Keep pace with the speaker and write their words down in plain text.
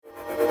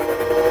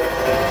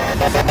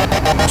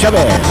Chubby.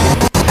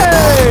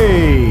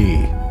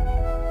 Hey!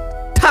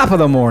 Top of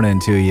the morning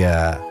to you.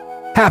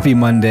 Happy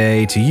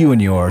Monday to you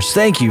and yours.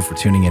 Thank you for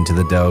tuning into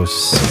The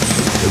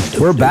Dose.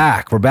 We're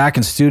back. We're back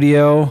in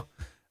studio.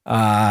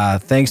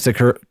 Thanks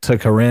to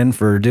Corinne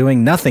for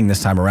doing nothing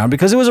this time around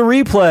because it was a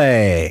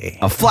replay.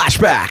 A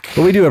flashback.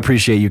 But we do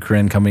appreciate you,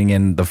 Corinne, coming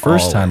in the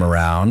first time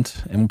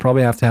around. And we'll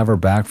probably have to have her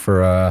back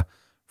for a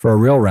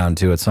real round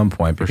two at some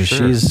point because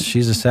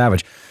she's a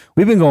savage.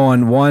 We've been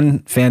going one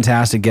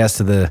fantastic guest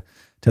to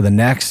the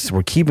next.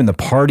 We're keeping the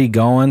party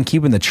going,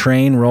 keeping the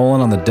train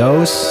rolling on The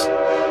Dose.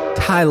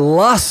 Ty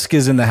Lusk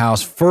is in the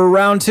house for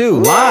round two.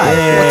 Live.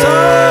 What's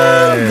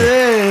up?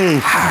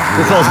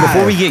 Because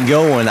before we get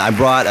going, I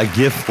brought a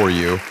gift for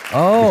you.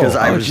 Because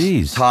I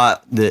was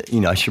taught that,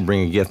 I should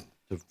bring a gift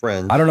to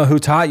friends. I don't know who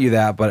taught you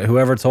that, but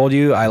whoever told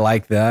you, I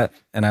like that,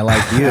 and I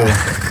like you.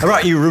 I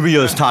brought you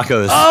Rubio's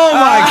tacos. Oh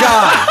my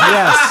God!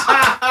 Yes.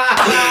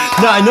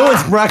 No, I know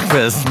it's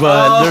breakfast,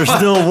 but they're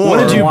still warm.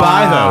 What did you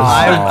buy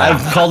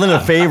those? I've called in a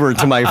favor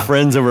to my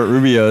friends over at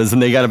Rubio's,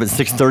 and they got up at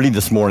 6:30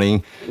 this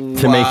morning to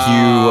make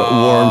you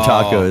warm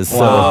tacos.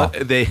 Wow.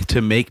 So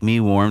to make me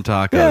warm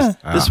tacos.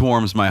 Yeah. This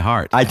warms my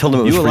heart. I told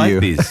them it was for you.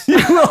 These.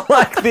 You will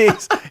like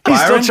these.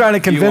 He's still trying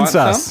to convince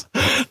us.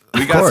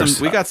 We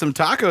got some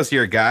tacos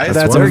here, guys.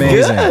 That's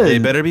amazing. Good. They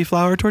better be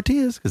flour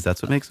tortillas because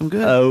that's what makes them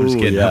good. Oh, I'm just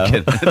kidding. yeah.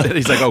 I'm kidding.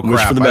 He's like, oh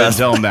crap! I didn't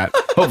tell him that.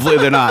 Hopefully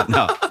they're not.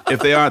 No, if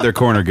they aren't, they're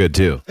corner good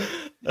too.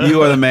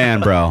 You are the man,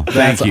 bro.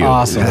 Thank That's you.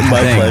 Awesome.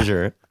 My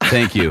pleasure.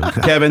 Thank you,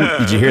 Kevin.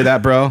 Did you hear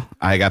that, bro?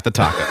 I got the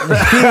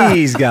tacos.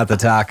 He's got the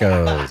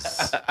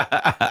tacos.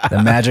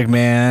 The Magic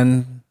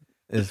Man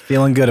is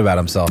feeling good about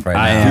himself right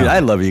now. Dude, I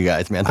love you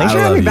guys, man. Thanks for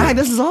having me back.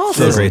 This is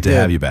awesome. So great to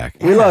have you back.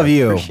 We love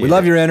you. Appreciate We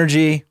love your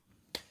energy.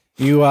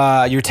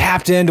 You're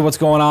tapped into what's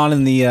going on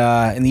in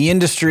the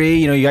industry.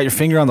 You got your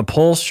finger on the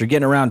pulse. You're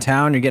getting around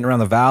town. You're getting around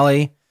the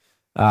valley.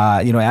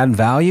 Adding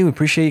value.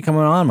 Appreciate you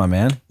coming on, my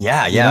man.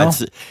 Yeah.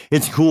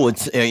 It's cool.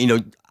 It's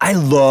I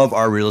love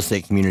our real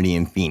estate community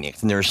in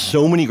Phoenix, and there are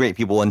so many great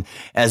people. And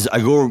as I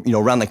go,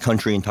 around the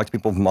country and talk to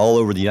people from all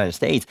over the United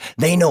States,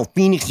 they know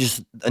Phoenix is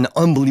just an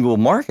unbelievable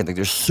market. Like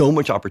there's so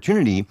much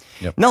opportunity.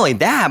 Yep. Not only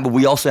that, but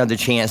we also have the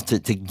chance to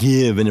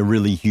give in a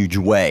really huge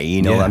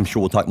way. I'm sure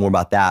we'll talk more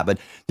about that. But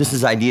just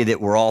this idea that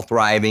we're all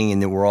thriving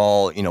and that we're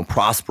all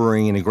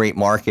prospering in a great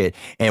market.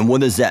 And what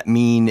does that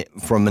mean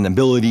from an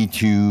ability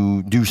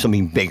to do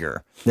something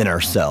bigger than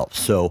ourselves?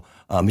 So.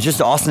 It's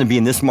just awesome to be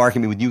in this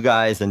market with you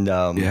guys, and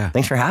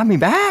thanks for having me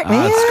back,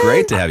 man. It's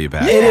great to have you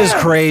back. It is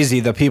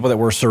crazy the people that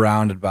we're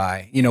surrounded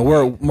by.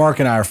 Mark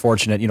and I are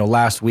fortunate.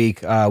 Last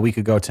week, a week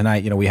ago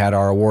tonight, we had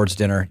our awards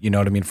dinner. You know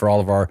what I mean, for all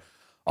of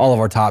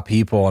our top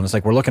people, and it's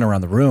like we're looking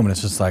around the room, and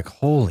it's just like,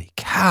 holy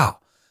cow!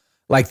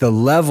 Like the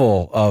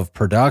level of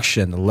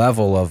production, the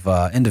level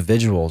of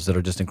individuals that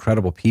are just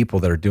incredible people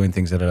that are doing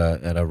things at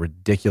a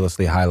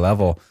ridiculously high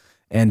level,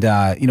 and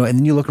and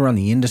then you look around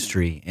the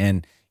industry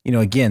and.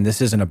 Again,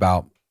 this isn't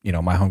about,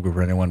 My Home Group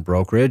or anyone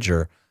brokerage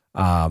or,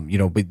 but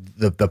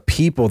the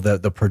people,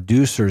 the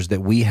producers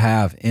that we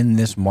have in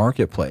this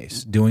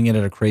marketplace doing it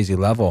at a crazy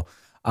level,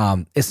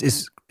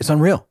 it's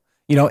unreal,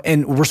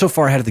 and we're so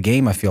far ahead of the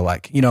game. I feel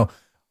like,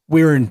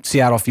 we were in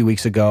Seattle a few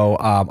weeks ago.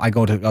 I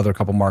go to other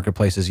couple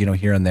marketplaces,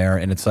 here and there,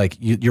 and it's like,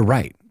 you're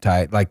right,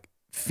 Ty, like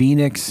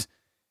Phoenix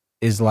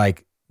is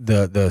like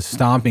the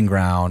stomping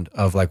ground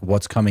of like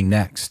what's coming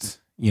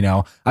next.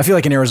 I feel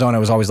like in Arizona, it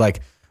was always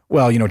like,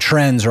 well,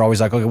 trends are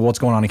always like, okay, well, what's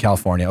going on in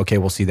California? Okay,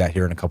 we'll see that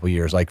here in a couple of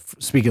years. Like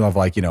speaking of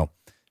like,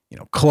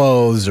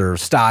 clothes or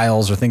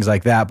styles or things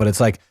like that. But it's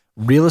like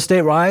real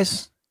estate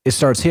wise, it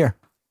starts here.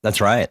 That's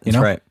right. That's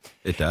right.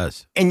 It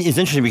does. And it's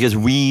interesting because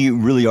we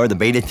really are the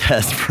beta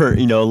test for,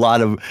 a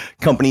lot of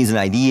companies and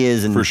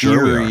ideas and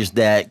theories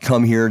that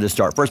come here to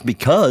start first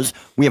because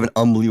we have an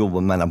unbelievable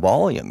amount of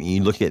volume.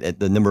 You look at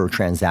the number of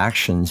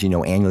transactions,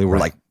 annually, we're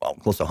like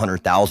close to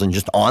 100,000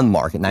 just on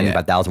market,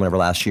 95,000 whatever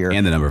last year.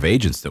 And the number of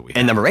agents that we have.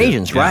 And number of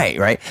agents,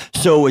 right.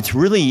 So it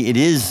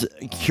is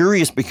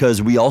curious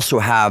because we also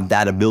have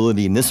that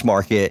ability in this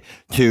market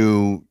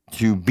to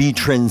be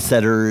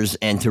trendsetters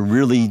and to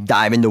really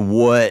dive into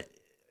what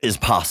is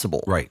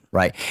possible. Right.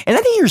 And I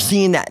think you're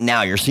seeing that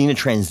now. You're seeing a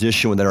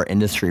transition within our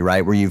industry,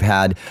 right? Where you've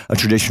had a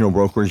traditional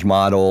brokerage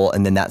model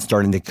and then that's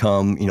starting to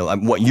come,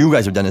 what you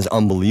guys have done is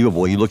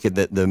unbelievable. You look at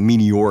the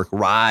meteoric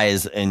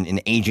rise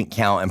in agent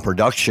count and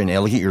production, and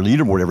I look at your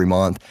leaderboard every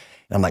month,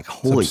 and I'm like,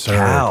 holy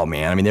cow,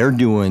 man. I mean, they're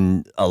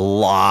doing a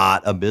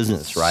lot of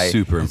business, right?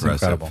 Super impressive.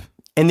 Incredible.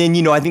 And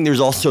then, I think there's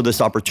also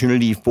this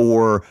opportunity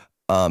for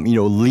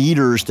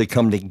leaders to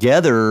come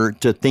together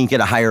to think at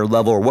a higher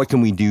level, or what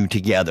can we do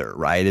together,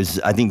 right?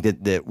 I think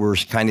that we're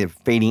kind of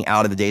fading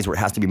out of the days where it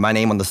has to be my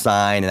name on the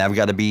sign and I've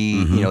got to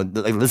be,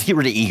 let's get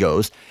rid of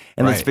egos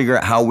and let's figure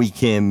out how we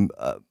can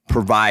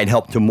provide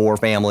help to more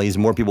families,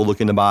 more people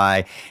looking to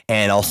buy,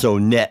 and also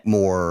net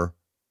more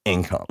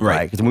income,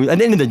 right? Because at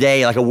the end of the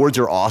day, like awards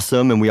are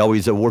awesome and we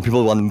always award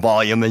people on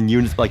volume and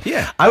units. Like,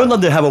 I would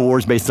love to have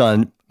awards based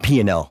on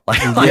P&L.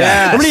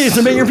 Yes. Everybody needs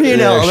to make your P&L.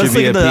 There Let's should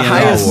be look at a the P&L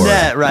highest award.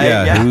 net, right?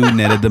 Yeah, who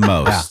netted the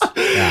most?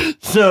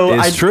 So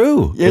It's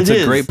true. It's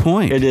a great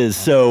point. It is.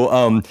 So,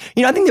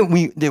 I think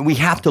that we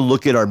have to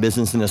look at our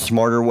business in a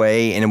smarter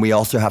way, and we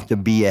also have to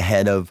be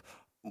ahead of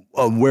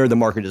where the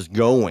market is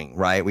going,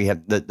 right? We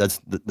have that's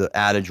the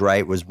adage,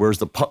 right? Was where's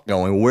the puck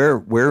going?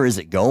 Where is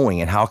it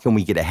going, and how can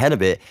we get ahead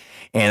of it?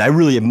 And I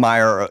really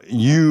admire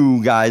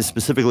you guys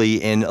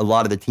specifically and a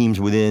lot of the teams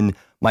within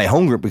my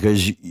home group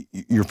because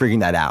you're figuring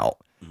that out.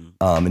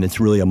 And it's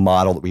really a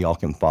model that we all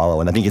can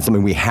follow. And I think it's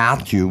something we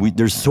have to.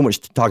 There's so much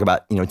to talk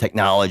about,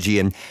 technology.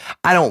 And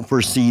I don't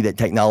foresee that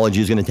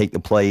technology is going to take the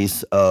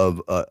place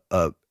of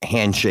a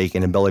handshake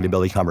and a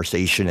belly-to-belly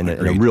conversation and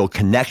a real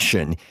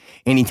connection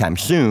anytime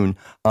soon.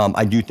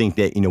 I do think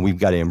that, we've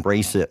got to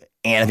embrace it.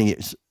 And I think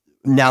it's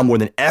now more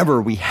than ever,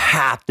 we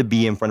have to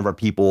be in front of our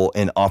people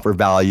and offer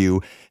value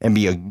and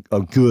be a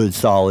good,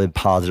 solid,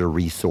 positive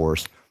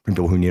resource for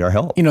people who need our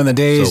help. In the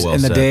days, So well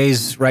said.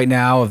 days right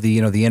now of the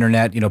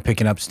internet,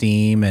 picking up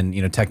steam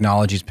and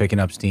technology's picking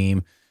up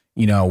steam.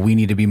 We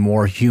need to be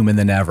more human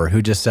than ever.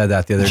 Who just said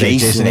that the other day?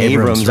 Jason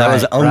Abrams. That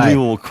was an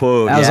unbelievable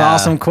quote. That was an Yeah.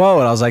 awesome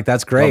quote. I was like,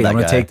 that's great. Love that I'm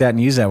going to guy. take that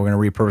and use that. We're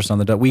going to repurpose on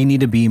the. We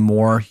need to be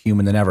more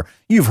human than ever.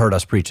 You've heard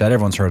us preach that.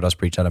 Everyone's heard us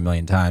preach that a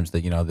million times.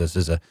 That this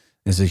is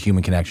a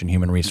human connection,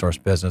 human resource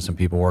business, and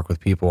people work with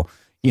people.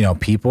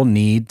 People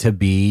need to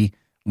be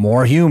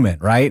more human,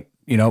 right?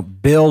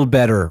 Build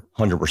better,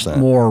 100%.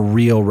 more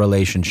real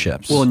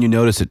relationships. Well, and you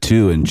notice it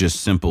too in just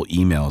simple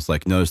emails.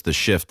 Like, notice the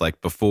shift. Like,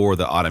 before,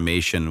 the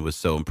automation was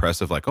so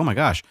impressive. Like, oh my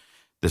gosh,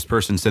 this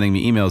person's sending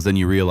me emails. Then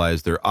you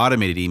realize they're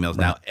automated emails.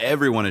 Now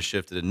everyone has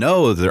shifted to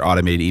know they're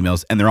automated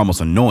emails, and they're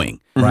almost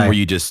annoying. Right. Where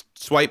you just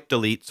swipe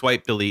delete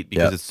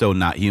because it's so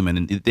not human,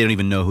 and they don't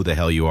even know who the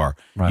hell you are.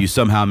 Right. You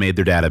somehow made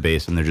their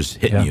database, and they're just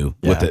hitting you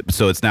with it.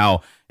 So it's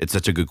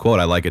such a good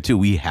quote. I like it too.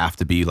 We have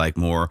to be like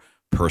more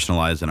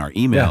personalized in our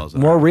emails,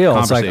 and more our real.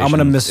 It's like, I'm going to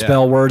conversations.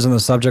 misspell words in the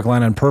subject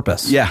line on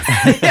purpose. Yeah.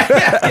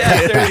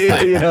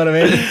 You know what I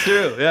mean? It's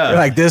true. Yeah. You're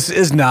like, this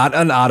is not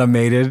an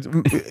automated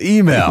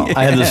email.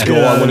 I had this goal.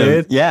 You know what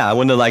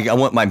I mean? I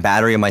want my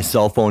battery on my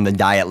cell phone to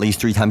die at least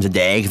 3 times a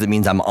day because it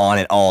means I'm on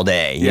it all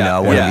day. I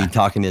want to be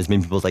talking to as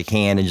many people as I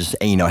can and just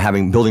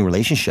building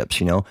relationships.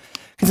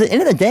 Because at the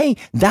end of the day,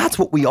 that's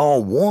what we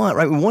all want,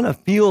 right? We want to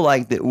feel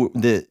like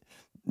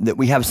that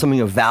we have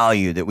something of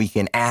value that we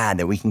can add,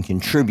 that we can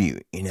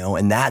contribute,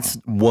 and that's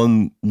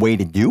one way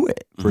to do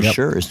it for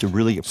sure, is to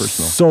really get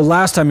personal. So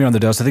last time you were on the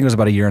dose, I think it was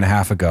about a year and a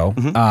half ago,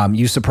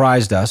 you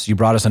surprised us. You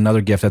brought us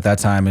another gift at that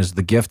time. Is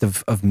the gift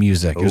of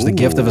music. It was the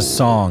gift of a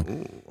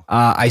song.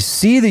 I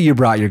see that you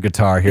brought your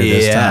guitar here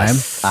this time.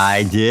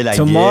 I did.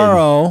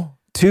 Tomorrow,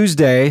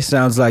 Tuesday,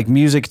 sounds like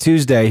Music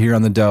Tuesday here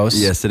on the dose.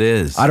 Yes, it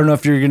is. I don't know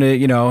if you're gonna,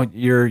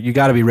 you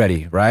got to be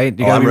ready, right?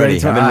 You got to I'm be ready.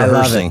 ready. I've been I love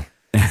rehearsing. it.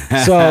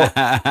 So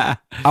I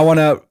want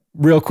to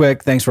real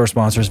quick, thanks to our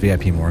sponsors,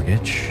 VIP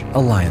Mortgage,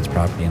 Alliance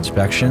Property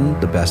Inspection,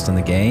 the best in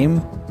the game.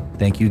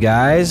 Thank you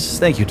guys.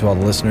 Thank you to all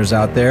the listeners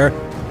out there.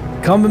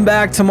 Coming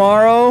back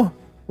tomorrow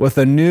with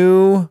a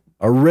new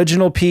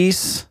original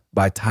piece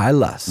by Ty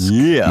Luss.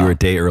 Yeah. You were a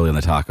day early on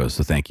the tacos,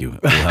 so thank you.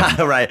 We'll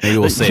have, right. maybe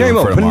we'll save Carry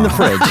them them for put it in the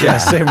tomorrow. fridge. Yeah,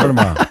 save it for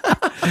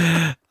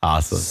tomorrow.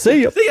 Awesome.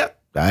 See ya.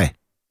 Bye.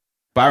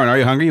 Byron, are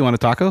you hungry? You want a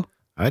taco?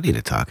 I need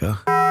a taco.